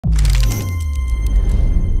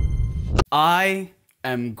I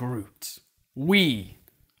am Groot. We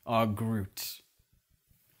are Groot.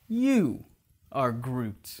 You are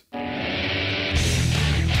Groot.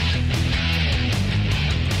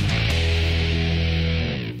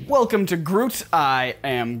 Welcome to Groot. I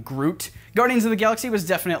am Groot. Guardians of the Galaxy was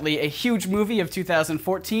definitely a huge movie of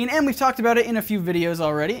 2014, and we've talked about it in a few videos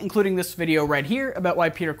already, including this video right here about why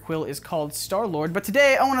Peter Quill is called Star-Lord. But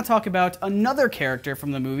today I want to talk about another character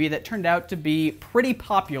from the movie that turned out to be pretty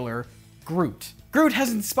popular: Groot. Groot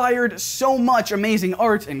has inspired so much amazing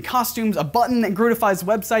art and costumes, a button that Grootifies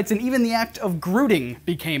websites, and even the act of Grooting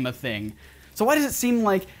became a thing. So why does it seem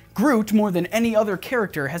like Groot, more than any other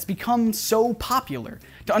character, has become so popular?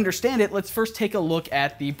 To understand it, let's first take a look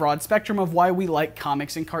at the broad spectrum of why we like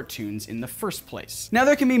comics and cartoons in the first place. Now,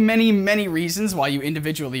 there can be many reasons why you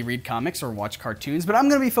individually read comics or watch cartoons, but I'm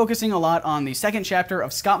going to be focusing a lot on the second chapter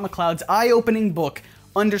of Scott McCloud's eye-opening book,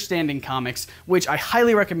 Understanding Comics, which I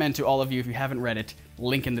highly recommend to all of you if you haven't read it.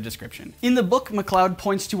 Link in the description. In the book, McCloud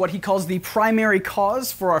points to what he calls the primary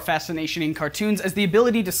cause for our fascination in cartoons as the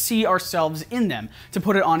ability to see ourselves in them. To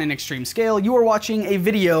put it on an extreme scale, you are watching a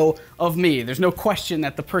video of me. There's no question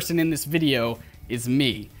that the person in this video is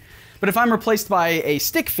me. But if I'm replaced by a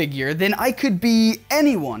stick figure, then I could be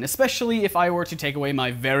anyone, especially if I were to take away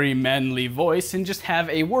my very manly voice and just have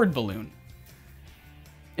a word balloon.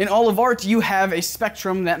 In all of art, you have a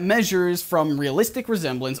spectrum that measures from realistic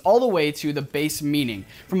resemblance all the way to the base meaning,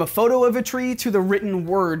 from a photo of a tree to the written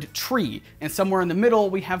word tree, and somewhere in the middle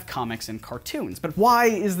we have comics and cartoons. But why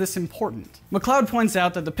is this important? McCloud points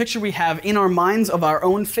out that the picture we have in our minds of our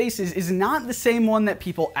own faces is not the same one that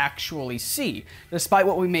people actually see. Despite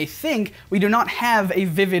what we may think, we do not have a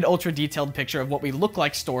vivid, ultra-detailed picture of what we look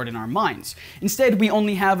like stored in our minds. Instead, we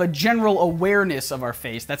only have a general awareness of our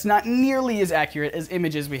face that's not nearly as accurate as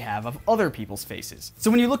images we have of other people's faces. So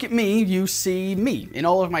when you look at me, you see me in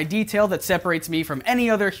all of my detail that separates me from any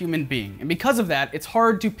other human being. And because of that, it's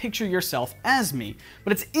hard to picture yourself as me.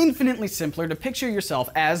 But it's infinitely simpler to picture yourself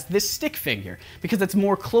as this stick figure, because it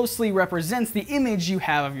more closely represents the image you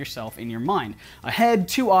have of yourself in your mind. A head,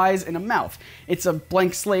 two eyes, and a mouth. It's a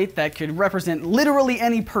blank slate that could represent literally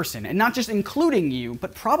any person, and not just including you,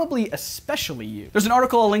 but probably especially you. There's an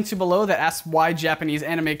article I'll link to below that asks why Japanese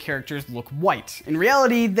anime characters look white. In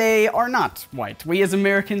reality, they are not white. We as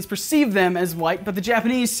Americans perceive them as white, but the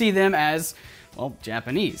Japanese see them as, well,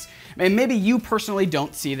 Japanese. And maybe you personally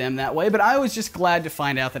don't see them that way, but I was just glad to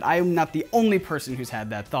find out that I am not the only person who's had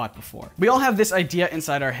that thought before. We all have this idea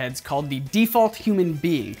inside our heads called the default human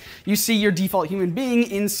being. You see your default human being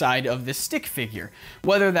inside of this stick figure.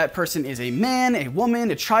 Whether that person is a man, a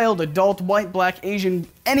woman, a child, adult, white, black, Asian,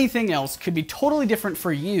 anything else could be totally different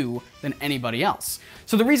for you than anybody else.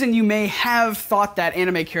 So the reason you may have thought that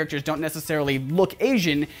anime characters don't necessarily look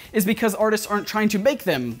Asian is because artists aren't trying to make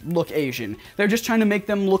them look Asian. They're just trying to make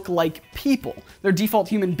them look like people. Their default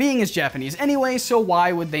human being is Japanese anyway, so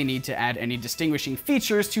why would they need to add any distinguishing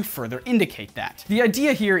features to further indicate that? The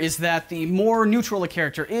idea here is that the more neutral a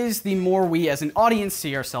character is, the more we as an audience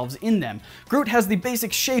see ourselves in them. Groot has the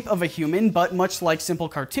basic shape of a human, but much like simple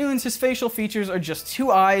cartoons, his facial features are just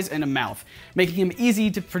two eyes and a mouth, making him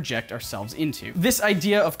easy to project ourselves into. This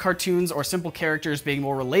idea of cartoons or simple characters being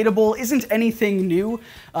more relatable isn't anything new.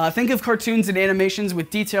 Think of cartoons and animations with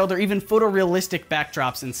detailed or even photorealistic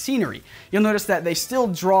backdrops and scenery. You'll notice that they still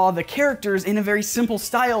draw the characters in a very simple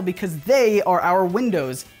style because they are our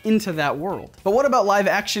windows into that world. But what about live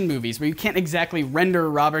action movies where you can't exactly render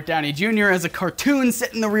Robert Downey Jr. as a cartoon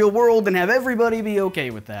set in the real world and have everybody be okay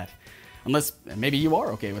with that? Unless maybe you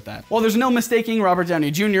are okay with that. Well, there's no mistaking Robert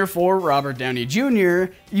Downey Jr. for Robert Downey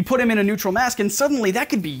Jr. You put him in a neutral mask and suddenly that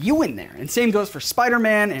could be you in there. And same goes for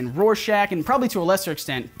Spider-Man and Rorschach and probably to a lesser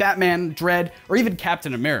extent Batman, Dredd, or even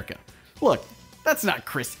Captain America. Look, that's not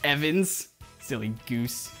Chris Evans, silly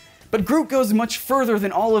goose. But Groot goes much further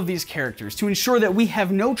than all of these characters to ensure that we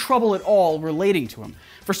have no trouble at all relating to him.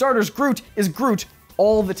 For starters, Groot is Groot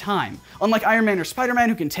all the time. Unlike Iron Man or Spider-Man,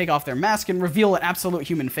 who can take off their mask and reveal an absolute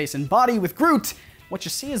human face and body, with Groot, what you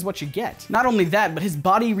see is what you get. Not only that, but his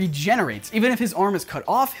body regenerates. Even if his arm is cut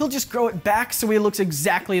off, he'll just grow it back so he looks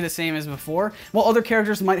exactly the same as before, while other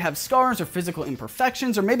characters might have scars or physical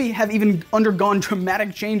imperfections, or maybe have even undergone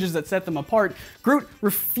dramatic changes that set them apart. Groot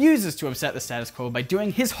refuses to upset the status quo by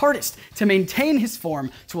doing his hardest to maintain his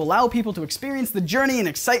form, to allow people to experience the journey and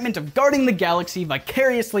excitement of guarding the galaxy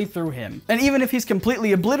vicariously through him. And even if he's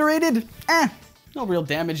completely obliterated, no real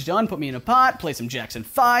damage done. Put me in a pot, play some Jackson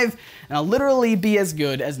 5, and I'll literally be as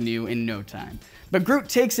good as new in no time. But Groot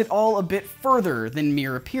takes it all a bit further than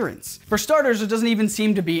mere appearance. For starters, there doesn't even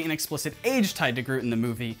seem to be an explicit age tied to Groot in the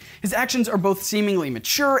movie. His actions are both seemingly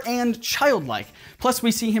mature and childlike. Plus,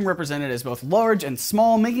 we see him represented as both large and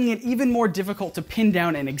small, making it even more difficult to pin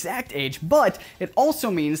down an exact age, but it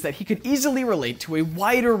also means that he could easily relate to a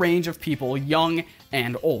wider range of people, young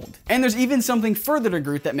and old. And there's even something further to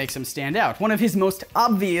Groot that makes him stand out. One of his most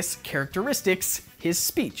obvious characteristics, his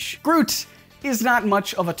speech. Groot is not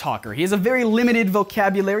much of a talker. He has a very limited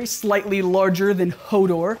vocabulary, slightly larger than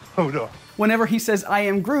Hodor. Whenever he says, "I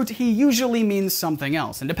am Groot," he usually means something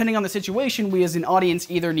else. And depending on the situation, we as an audience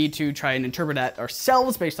either need to try and interpret that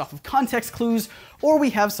ourselves based off of context clues, or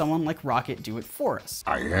we have someone like Rocket do it for us.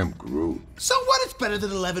 I am Groot. So what? It's better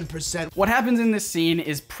than 11%. What happens in this scene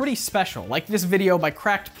is pretty special. Like this video by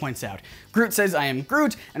Cracked points out, Groot says, "I am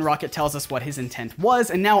Groot," and Rocket tells us what his intent was,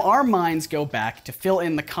 and now our minds go back to fill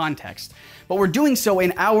in the context. But we're doing so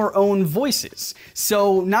in our own voices.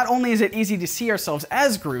 So not only is it easy to see ourselves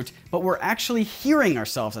as Groot, but we're actually hearing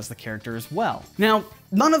ourselves as the character as well. Now,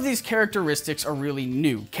 none of these characteristics are really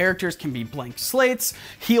new. Characters can be blank slates,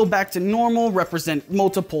 heal back to normal, represent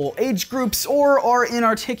multiple age groups, or are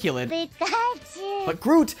inarticulate. But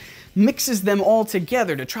Groot mixes them all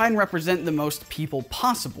together to try and represent the most people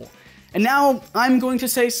possible. And now I'm going to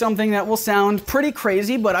say something that will sound pretty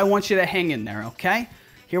crazy, but I want you to hang in there, okay?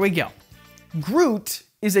 Here we go. Groot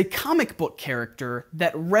is a comic book character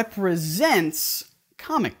that represents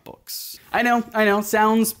comic books. I know,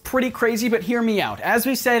 sounds pretty crazy, but hear me out. As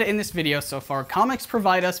we said in this video so far, comics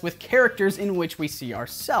provide us with characters in which we see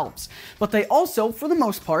ourselves. But they also, for the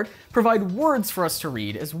most part, provide words for us to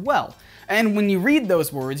read as well. And when you read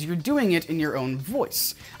those words, you're doing it in your own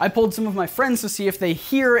voice. I polled some of my friends to see if they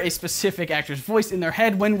hear a specific actor's voice in their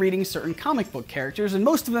head when reading certain comic book characters, and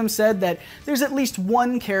most of them said that there's at least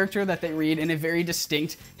one character that they read in a very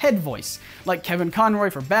distinct head voice, like Kevin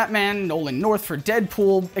Conroy for Batman, Nolan North for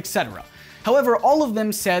Deadpool, etc. However, all of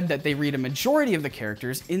them said that they read a majority of the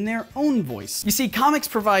characters in their own voice. You see, comics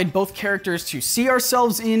provide both characters to see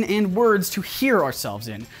ourselves in and words to hear ourselves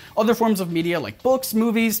in. Other forms of media like books,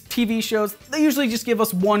 movies, TV shows, they usually just give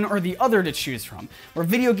us one or the other to choose from. Where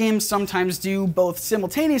video games sometimes do both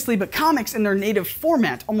simultaneously, but comics in their native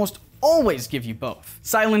format almost always give you both.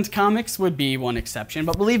 Silent comics would be one exception,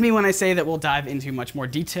 but believe me when I say that we'll dive into much more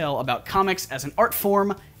detail about comics as an art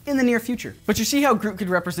form in the near future. But you see how Groot could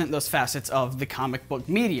represent those facets of the comic book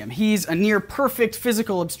medium. He's a near perfect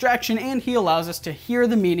physical abstraction, and he allows us to hear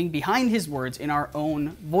the meaning behind his words in our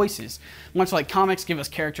own voices. Much like comics give us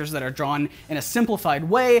characters that are drawn in a simplified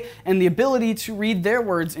way, and the ability to read their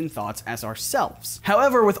words and thoughts as ourselves.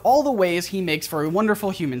 However, with all the ways he makes for a wonderful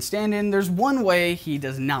human stand-in, there's one way he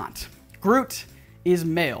does not. Groot is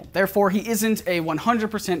male. Therefore, he isn't a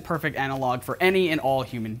 100% perfect analog for any and all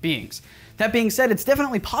human beings. That being said, it's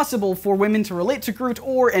definitely possible for women to relate to Groot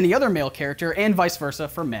or any other male character, and vice versa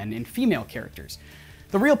for men and female characters.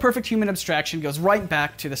 The real perfect human abstraction goes right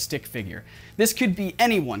back to the stick figure. This could be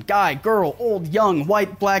anyone, guy, girl, old, young,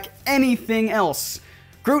 white, black, anything else.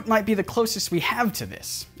 Groot might be the closest we have to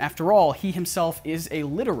this. After all, he himself is a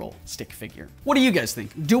literal stick figure. What do you guys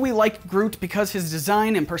think? Do we like Groot because his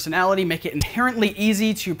design and personality make it inherently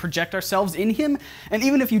easy to project ourselves in him? And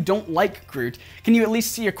even if you don't like Groot, can you at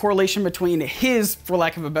least see a correlation between his, for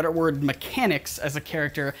lack of a better word, mechanics as a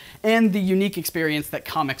character and the unique experience that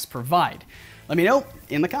comics provide? Let me know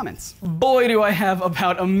in the comments. Boy, do I have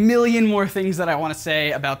about a million more things that I want to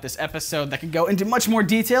say about this episode that could go into much more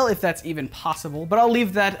detail if that's even possible, but I'll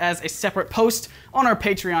leave that as a separate post on our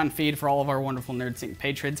Patreon feed for all of our wonderful NerdSync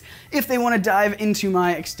patrons if they want to dive into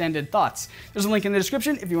my extended thoughts. There's a link in the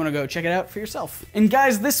description if you want to go check it out for yourself. And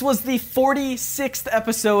guys, this was the 46th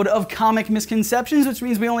episode of Comic Misconceptions, which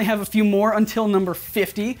means we only have a few more until number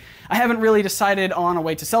 50. I haven't really decided on a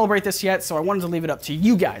way to celebrate this yet, so I wanted to leave it up to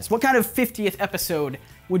you guys. What kind of 50th episode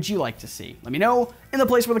would you like to see? Let me know in the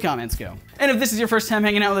place where the comments go. And if this is your first time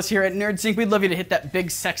hanging out with us here at NerdSync, we'd love you to hit that big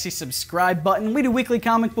sexy subscribe button. We do weekly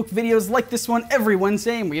comic book videos like this one every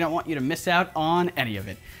Wednesday, and we don't want you to miss out on any of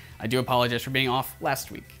it. I do apologize for being off last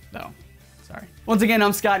week, though. Sorry. Once again,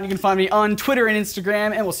 I'm Scott, and you can find me on Twitter and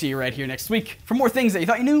Instagram, and we'll see you right here next week for more things that you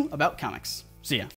thought you knew about comics. See ya.